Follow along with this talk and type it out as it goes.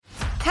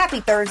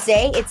Happy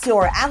Thursday. It's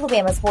your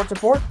Alabama Sports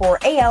Report for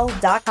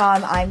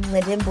AL.com. I'm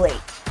Lyndon Blake.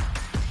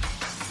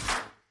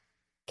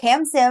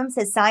 Cam Sims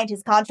has signed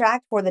his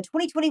contract for the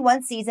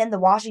 2021 season, the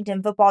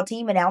Washington football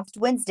team announced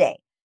Wednesday.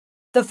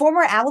 The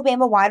former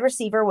Alabama wide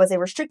receiver was a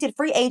restricted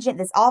free agent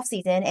this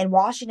offseason, and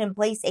Washington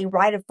placed a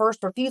right of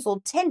first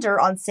refusal tender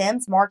on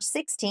Sims March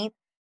 16th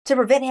to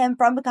prevent him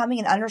from becoming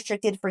an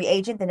unrestricted free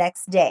agent the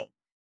next day.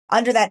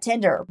 Under that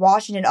tender,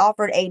 Washington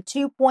offered a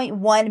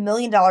 $2.1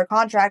 million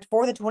contract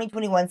for the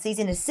 2021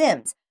 season to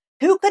Sims,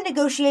 who could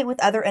negotiate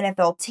with other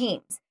NFL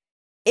teams.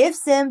 If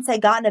Sims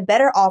had gotten a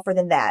better offer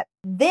than that,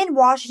 then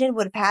Washington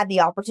would have had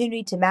the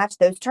opportunity to match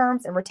those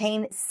terms and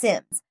retain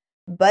Sims.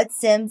 But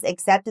Sims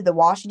accepted the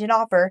Washington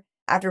offer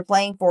after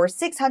playing for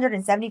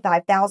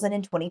 $675,000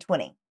 in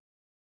 2020.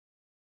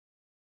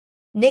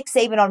 Nick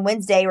Saban on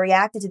Wednesday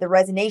reacted to the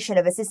resignation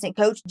of assistant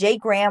coach Jay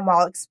Graham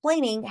while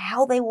explaining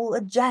how they will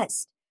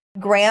adjust.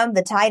 Graham,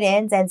 the tight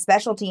ends and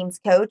special teams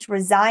coach,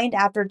 resigned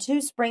after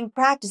 2 spring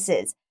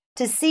practices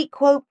to seek,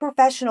 quote,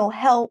 professional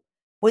help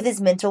with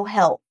his mental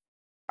health.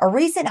 A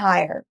recent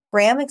hire,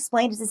 Graham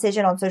explained his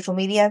decision on social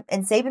media,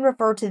 and Saban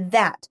referred to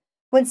that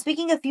when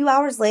speaking a few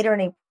hours later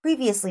in a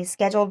previously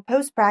scheduled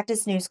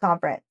post-practice news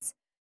conference.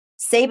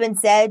 Saban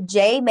said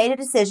Jay made a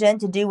decision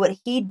to do what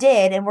he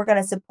did, and we're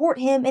going to support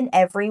him in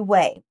every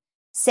way.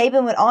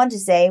 Saban went on to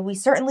say, we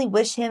certainly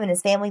wish him and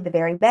his family the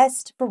very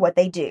best for what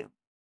they do.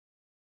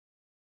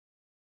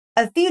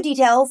 A few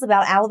details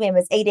about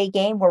Alabama's A-Day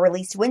game were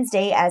released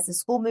Wednesday as the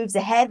school moves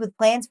ahead with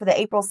plans for the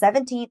April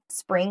 17th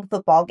spring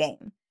football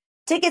game.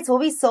 Tickets will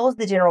be sold to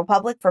the general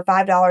public for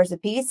 $5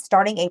 apiece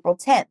starting April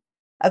 10th,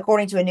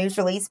 according to a news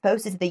release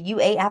posted to the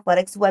UA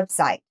Athletics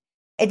website.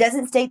 It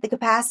doesn't state the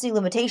capacity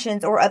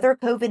limitations or other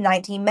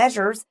COVID-19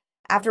 measures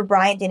after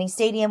Bryant-Denny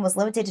Stadium was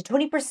limited to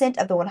 20%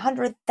 of the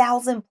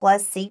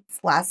 100,000-plus seats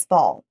last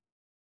fall.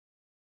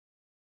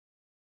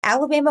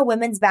 Alabama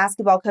women's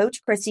basketball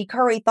coach Christy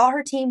Curry thought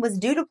her team was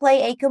due to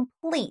play a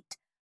complete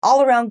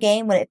all-around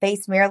game when it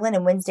faced Maryland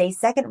in Wednesday's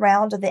second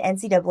round of the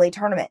NCAA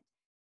Tournament.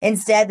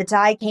 Instead, the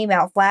Tide came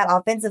out flat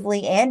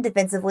offensively and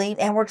defensively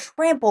and were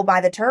trampled by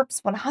the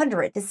Terps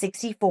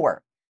 100-64.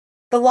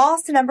 The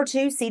loss to number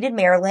 2 seeded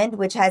Maryland,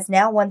 which has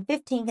now won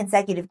 15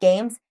 consecutive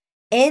games,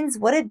 ends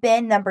what had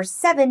been number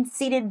 7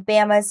 seeded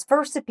Bama's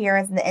first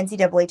appearance in the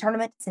NCAA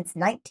Tournament since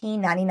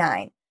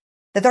 1999.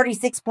 The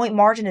 36-point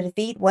margin of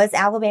defeat was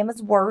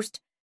Alabama's worst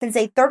since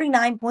a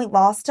 39-point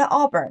loss to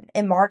Auburn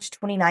in March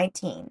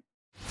 2019.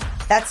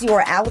 That's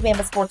your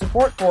Alabama Sports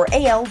Report for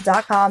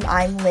AL.com.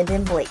 I'm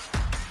Lyndon Blake.